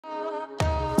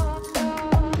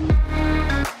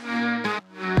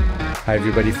Hi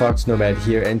everybody, foXnoMad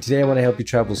here, and today I want to help you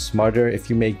travel smarter if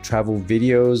you make travel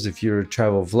videos, if you're a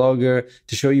travel vlogger,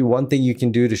 to show you one thing you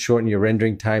can do to shorten your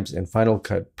rendering times in Final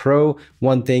Cut Pro,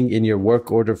 one thing in your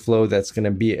work order flow that's going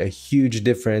to be a huge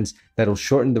difference that'll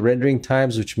shorten the rendering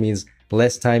times, which means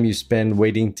less time you spend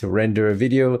waiting to render a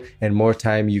video and more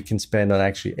time you can spend on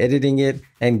actually editing it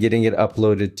and getting it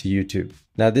uploaded to YouTube.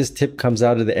 Now this tip comes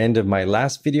out of the end of my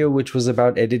last video, which was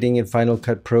about editing in Final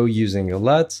Cut Pro using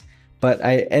LUTs. But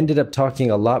I ended up talking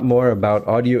a lot more about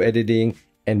audio editing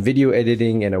and video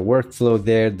editing and a workflow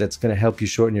there that's going to help you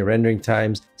shorten your rendering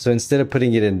times. So instead of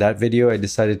putting it in that video, I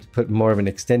decided to put more of an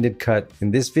extended cut in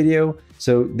this video.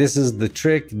 So this is the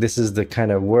trick. This is the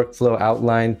kind of workflow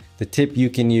outline, the tip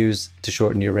you can use to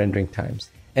shorten your rendering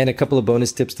times. And a couple of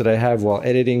bonus tips that I have while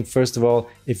editing. First of all,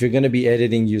 if you're going to be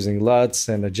editing using LUTs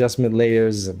and adjustment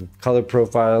layers and color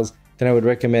profiles, then I would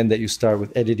recommend that you start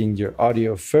with editing your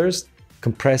audio first.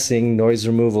 Compressing, noise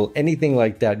removal, anything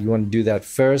like that. You want to do that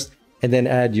first and then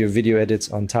add your video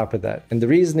edits on top of that. And the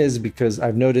reason is because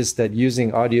I've noticed that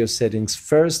using audio settings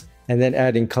first and then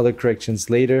adding color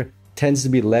corrections later tends to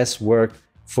be less work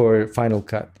for Final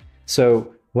Cut.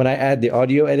 So when I add the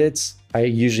audio edits, I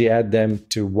usually add them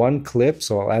to one clip.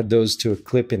 So I'll add those to a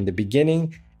clip in the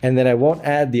beginning, and then I won't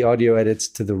add the audio edits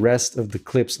to the rest of the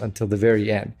clips until the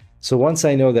very end. So once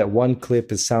I know that one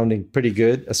clip is sounding pretty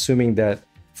good, assuming that,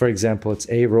 for example, it's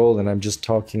A-roll and I'm just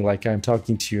talking like I'm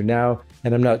talking to you now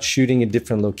and I'm not shooting in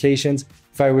different locations.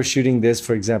 If I were shooting this,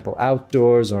 for example,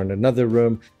 outdoors or in another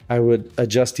room, I would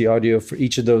adjust the audio for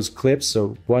each of those clips.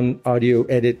 So one audio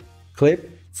edit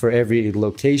clip for every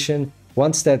location.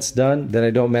 Once that's done, then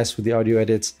I don't mess with the audio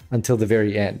edits until the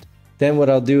very end. Then what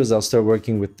I'll do is I'll start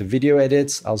working with the video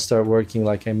edits. I'll start working,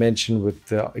 like I mentioned, with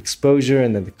the exposure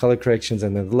and then the color corrections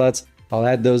and then the LUTs. I'll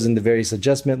add those in the various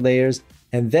adjustment layers.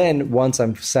 And then once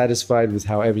I'm satisfied with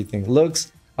how everything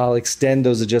looks, I'll extend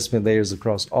those adjustment layers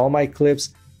across all my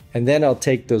clips. And then I'll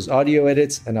take those audio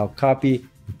edits and I'll copy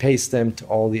and paste them to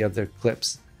all the other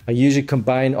clips. I usually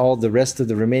combine all the rest of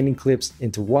the remaining clips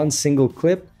into one single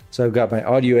clip. So I've got my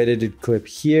audio edited clip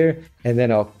here, and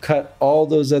then I'll cut all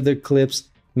those other clips,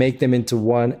 make them into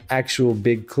one actual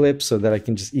big clip so that I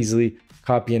can just easily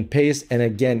copy and paste. And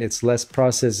again, it's less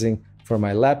processing for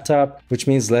my laptop, which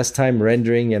means less time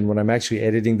rendering, and when I'm actually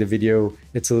editing the video,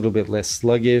 it's a little bit less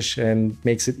sluggish and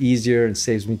makes it easier and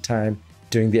saves me time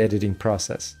during the editing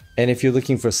process. And if you're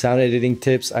looking for sound editing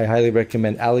tips, I highly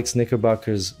recommend Alex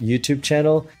Knickerbocker's YouTube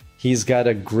channel. He's got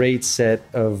a great set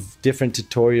of different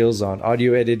tutorials on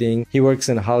audio editing. He works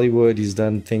in Hollywood. He's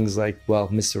done things like, well,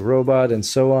 Mr. Robot and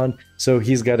so on. So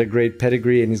he's got a great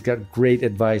pedigree and he's got great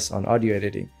advice on audio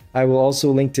editing. I will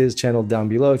also link to his channel down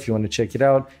below if you want to check it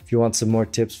out, if you want some more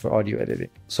tips for audio editing.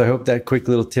 So I hope that quick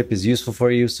little tip is useful for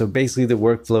you. So basically the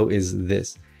workflow is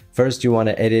this. First, you want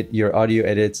to edit your audio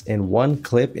edits in one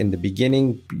clip in the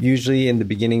beginning, usually in the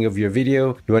beginning of your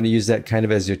video. You want to use that kind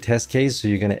of as your test case. So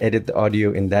you're going to edit the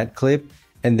audio in that clip.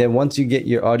 And then once you get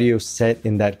your audio set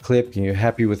in that clip and you're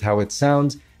happy with how it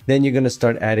sounds, then you're going to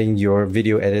start adding your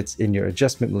video edits in your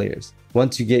adjustment layers.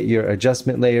 Once you get your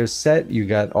adjustment layers set, you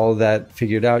got all that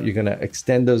figured out, you're going to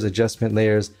extend those adjustment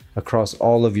layers across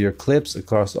all of your clips,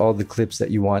 across all the clips that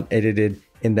you want edited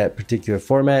in that particular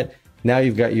format. Now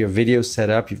you've got your video set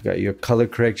up, you've got your color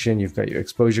correction, you've got your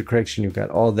exposure correction, you've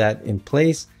got all that in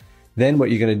place. Then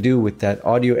what you're going to do with that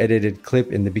audio edited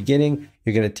clip in the beginning,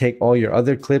 you're going to take all your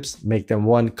other clips, make them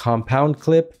one compound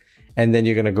clip, and then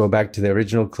you're going to go back to the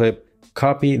original clip,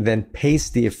 copy, then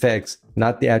paste the effects,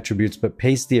 not the attributes, but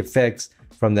paste the effects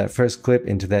from that first clip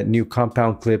into that new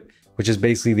compound clip, which is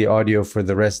basically the audio for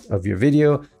the rest of your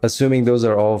video, assuming those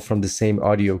are all from the same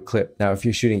audio clip. Now, if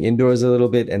you're shooting indoors a little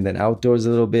bit and then outdoors a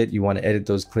little bit, you want to edit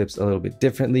those clips a little bit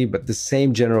differently, but the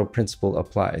same general principle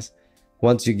applies.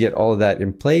 Once you get all of that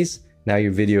in place, now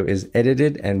your video is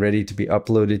edited and ready to be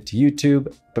uploaded to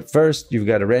YouTube. But first, you've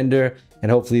got to render, and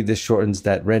hopefully this shortens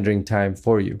that rendering time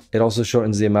for you. It also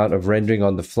shortens the amount of rendering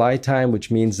on the fly time,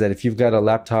 which means that if you've got a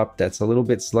laptop that's a little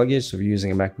bit sluggish, so if you're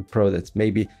using a MacBook Pro that's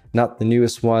maybe not the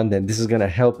newest one, then this is going to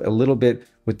help a little bit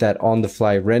with that on the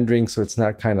fly rendering, so it's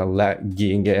not kind of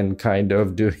lagging and kind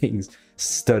of doing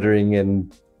stuttering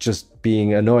and just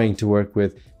being annoying to work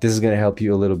with. This is going to help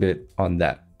you a little bit on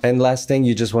that. And last thing,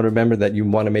 you just want to remember that you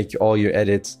want to make all your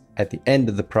edits at the end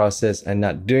of the process and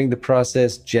not during the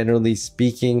process, generally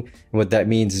speaking. And what that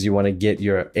means is you want to get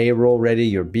your A-roll ready,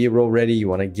 your B-roll ready. You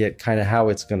want to get kind of how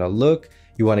it's going to look.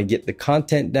 You want to get the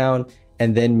content down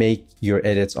and then make your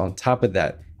edits on top of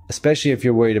that. Especially if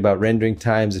you're worried about rendering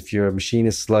times, if your machine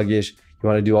is sluggish, you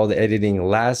want to do all the editing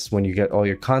last when you get all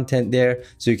your content there.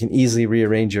 So you can easily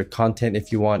rearrange your content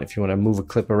if you want to move a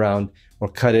clip around or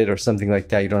cut it or something like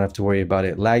that. You don't have to worry about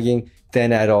it lagging.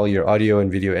 Then add all your audio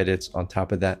and video edits on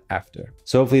top of that after.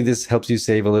 So hopefully this helps you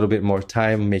save a little bit more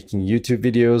time making YouTube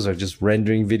videos or just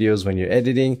rendering videos when you're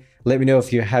editing. Let me know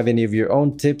if you have any of your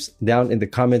own tips down in the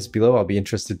comments below. I'll be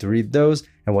interested to read those.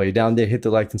 And while you're down there, hit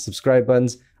the like and subscribe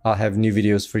buttons. I'll have new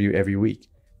videos for you every week.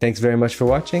 Thanks very much for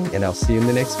watching, and I'll see you in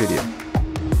the next video.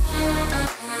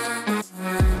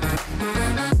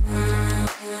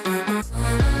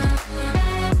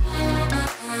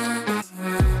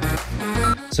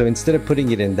 So instead of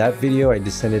putting it in that video, I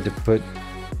decided to put